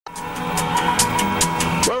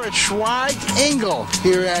at Schweig Engel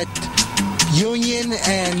here at Union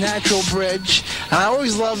and Natural Bridge. And I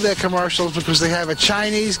always love their commercials because they have a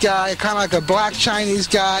Chinese guy, kind of like a black Chinese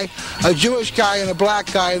guy, a Jewish guy, and a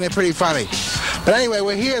black guy, and they're pretty funny. But anyway,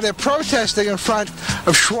 we're here. They're protesting in front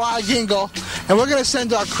of Schweig Engel, and we're going to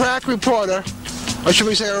send our crack reporter, or should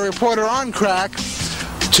we say a reporter on crack,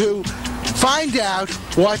 to find out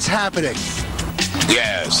what's happening.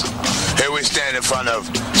 Yes. Here we stand in front of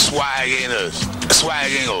Schweig Engels,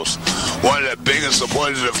 one of the biggest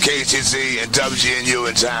supporters of KTC and WGNU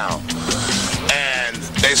in town. And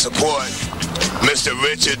they support Mr.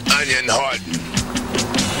 Richard Onion Horton.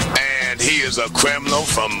 And he is a criminal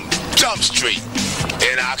from Jump Street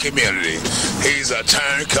in our community. He's a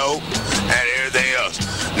turncoat and everything else.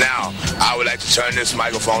 Now, I would like to turn this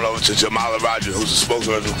microphone over to Jamala Rogers, who's a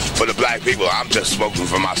spokesperson for the black people. I'm just spoken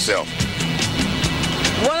for myself.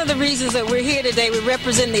 One of the reasons that we're here today, we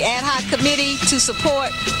represent the ad hoc committee to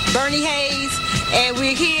support Bernie Hayes, and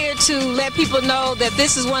we're here to let people know that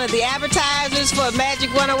this is one of the advertisers for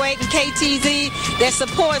Magic 108 and KTZ that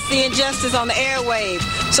supports the injustice on the airwave.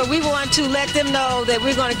 So we want to let them know that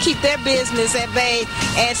we're going to keep their business at bay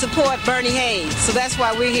and support Bernie Hayes. So that's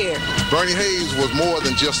why we're here. Bernie Hayes was more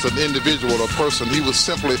than just an individual or person. He was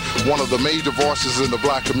simply one of the major voices in the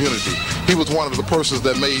black community. He was one of the persons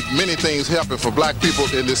that made many things happen for black people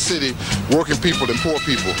in this city, working people and poor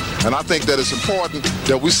people. And I think that it's important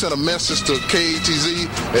that we send a message to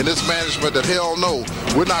KTZ and this management that hell no,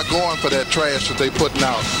 we're not going for that trash that they putting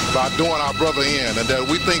out by doing our brother in, and that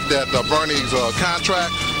we think that Bernie's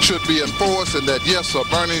contract should be enforced, and that yes,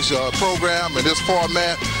 Bernie's program in this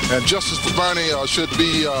format and justice for Bernie should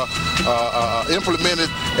be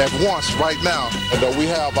implemented at once right now. And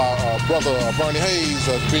we have our brother Bernie Hayes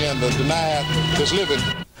being denied his living.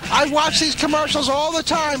 I watch these commercials all the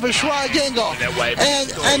time for Schweig Engel,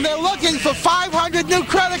 and they're looking for 500 new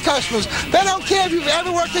credit customers. They don't care if you've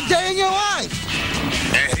ever worked a day in your life.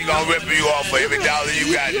 And he gonna rip you off for every dollar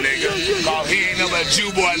you got, nigga. Cause he ain't no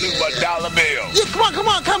Jew boy looking for a dollar bill. Yeah,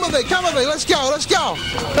 come with me. Let's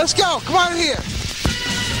go. Come on here.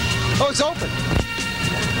 Oh, it's open.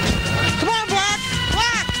 Come on, Black.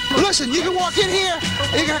 Listen, you can walk in here.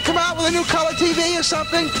 You can come out with a new color TV or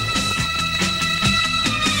something.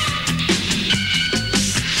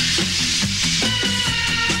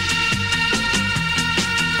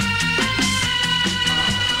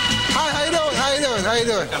 How you doing? How you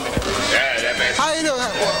doing? Hey,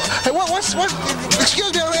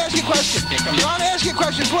 excuse me, I want to ask you a question. I want to ask you a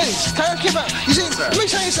question, please. Can I ask you about, let me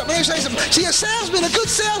say something. See, a good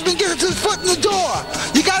salesman gets his foot in the door.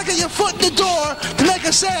 You got to get your foot in the door to make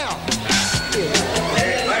a sale.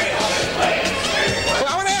 Well,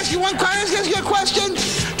 I want to ask you a question.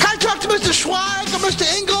 Can I talk to Mr. Schweig or Mr.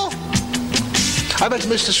 Engel? I bet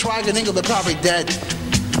Mr. Schweig and Engel, they're probably dead.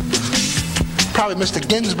 Probably Mr.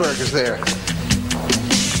 Ginsburg is there.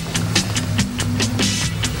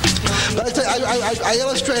 But I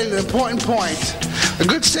illustrated an important point. A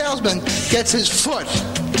good salesman gets his foot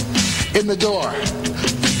in the door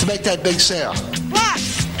to make that big sale. Black!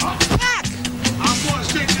 I'm going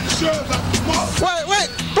straight to the show. Wait!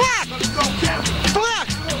 Black!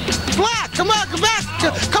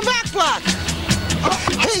 Come back, Black!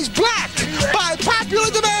 He's black by popular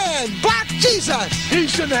demand. Black Jesus! He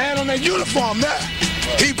shouldn't have had on that uniform there.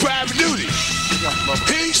 He private duty.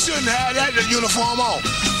 He shouldn't have had that uniform on.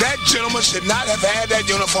 That gentleman should not have had that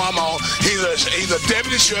uniform on. He's a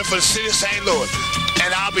deputy sheriff for the city of St. Louis. And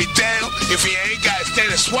I'll be damned if he ain't got to stand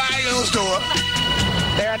at Schweig Engel's door.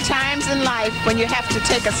 There are times in life when you have to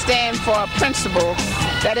take a stand for a principle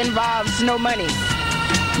that involves no money.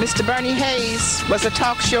 Mr. Bernie Hayes was a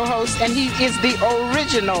talk show host, and he is the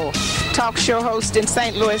original talk show host in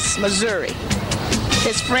St. Louis, Missouri.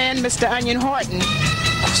 His friend, Mr. Onion Horton,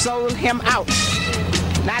 sold him out.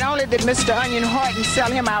 Not only did Mr. Onion Horton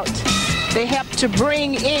sell him out, they helped to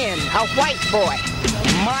bring in a white boy,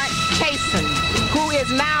 Mark Cason, who is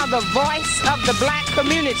now the voice of the black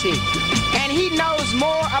community. And he knows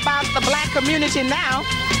more about the black community now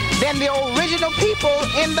than the original people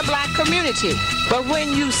in the black community. But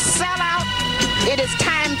when you sell out, it is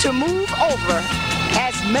time to move over,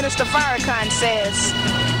 as Minister Farrakhan says,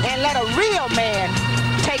 and let a real man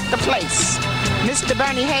take the place. Mr.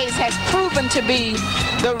 Bernie Hayes has proven to be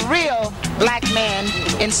the real black man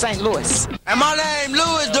in St. Louis. And my name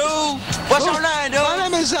Louis, dude. What's your name, dude? My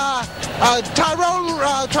name is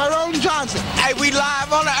Tyrone Johnson. Hey, we live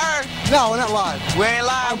on the earth? No, we're not live. We ain't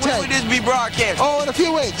live. When would this be broadcast? Oh, in a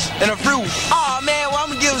few weeks. In a few. Oh man, well I'm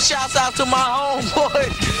gonna give shouts out to my homeboy.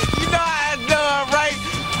 You know how it's done, right?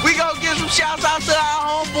 We gonna give some shouts out to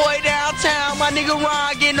our homeboy downtown, my nigga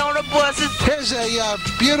Ron getting on the buses. Here's a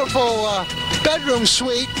beautiful bedroom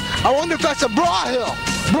suite. I wonder if that's a Bra Hill.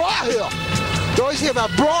 Bra Hill. You always hear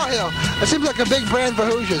about Bra Hill. It seems like a big brand for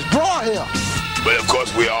Hoosiers. Bra Hill. But of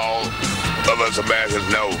course, we all of us Americans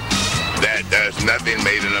know that there's nothing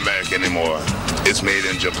made in America anymore. It's made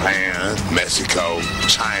in Japan, Mexico,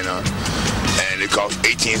 China, and it costs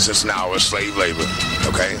 18 cents an hour slave labor,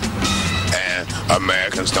 okay? And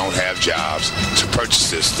Americans don't have jobs to purchase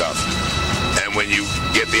this stuff. And when you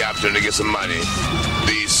get the opportunity to get some money,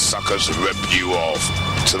 these suckers rip you off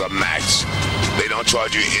to the max. They don't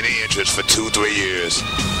charge you any interest for 2-3 years,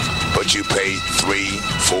 but you pay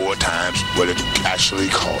 3-4 times what it actually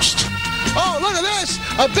costs. Oh, look at this!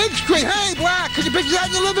 A big screen. Hey, Black, could you picture that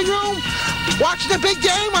in your living room? Watching a big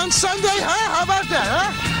game on Sunday, huh? How about that,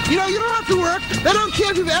 huh? You know, you don't have to work. They don't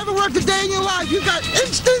care if you've ever worked a day in your life. You got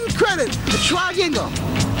instant credit at Schweig Engel.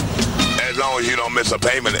 As long as you don't miss a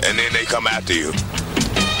payment, and then they come after you.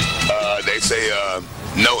 They say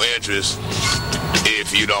no interest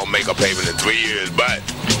if you don't make a payment in 3 years, but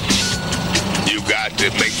you got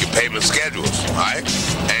to make your payment schedules, all right?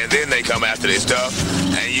 And then they come after their stuff,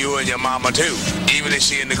 and you and your mama too, even if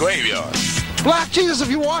she in the graveyard. Black Jesus, if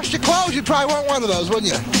you washed your clothes, you'd probably want one of those,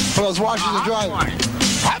 wouldn't you? One of those washers and dryers.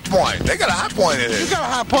 Hot point. They got a hot point in it. You got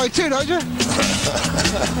a hot point too, don't you?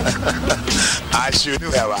 I sure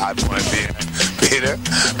do have a hot point, Peter.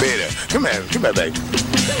 Come here, baby.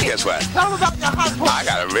 Guess what? Tell them about your hot point. I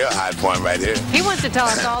got a real hot point right here. He wants to tell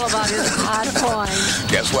us all about his hot point.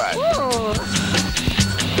 Guess what? Ooh.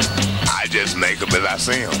 I just make them as I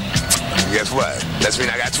see them. Guess what? That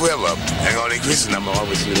means I got 12 of them. I'm going to increase the number,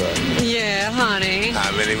 obviously. Yeah, honey.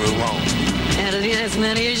 How many we want? And as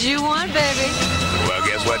many as you want, baby. Well,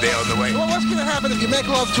 guess what? They're on the way. Well, what's going to happen if you make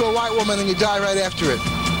love to a white woman and you die right after it?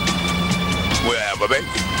 We'll have a baby.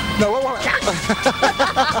 No, what?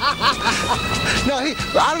 No,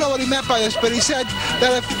 I don't know what he meant by this, but he said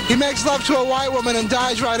that if he makes love to a white woman and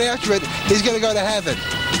dies right after it, he's going to go to heaven.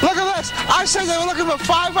 Look at this. I said they were looking for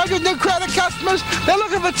 500 new credit customers. They're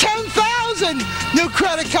looking for 10,000 new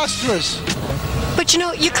credit customers. But you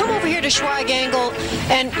know, you come over here to Schweig Engel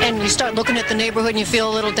and you start looking at the neighborhood and you feel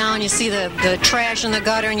a little down. You see the trash in the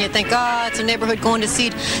gutter and you think, oh, it's a neighborhood going to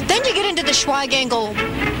seed. Then you get into the Schweig Engel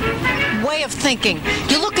way of thinking.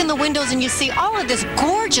 You look in the windows and you see all of this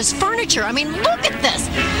gorgeous furniture. I mean, look at this.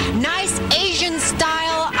 Nice Asian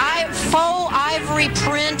style, faux ivory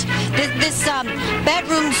print. This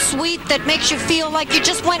bedroom suite that makes you feel like you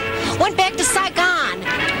just went back to Saigon.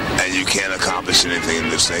 And you can't accomplish anything in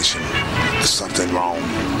this nation. There's something wrong.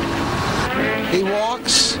 He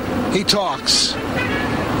walks, he talks,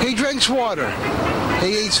 he drinks water,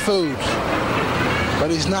 he eats food, but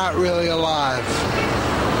he's not really alive.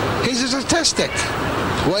 He's a statistic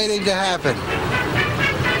waiting to happen.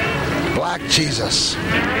 Black Jesus.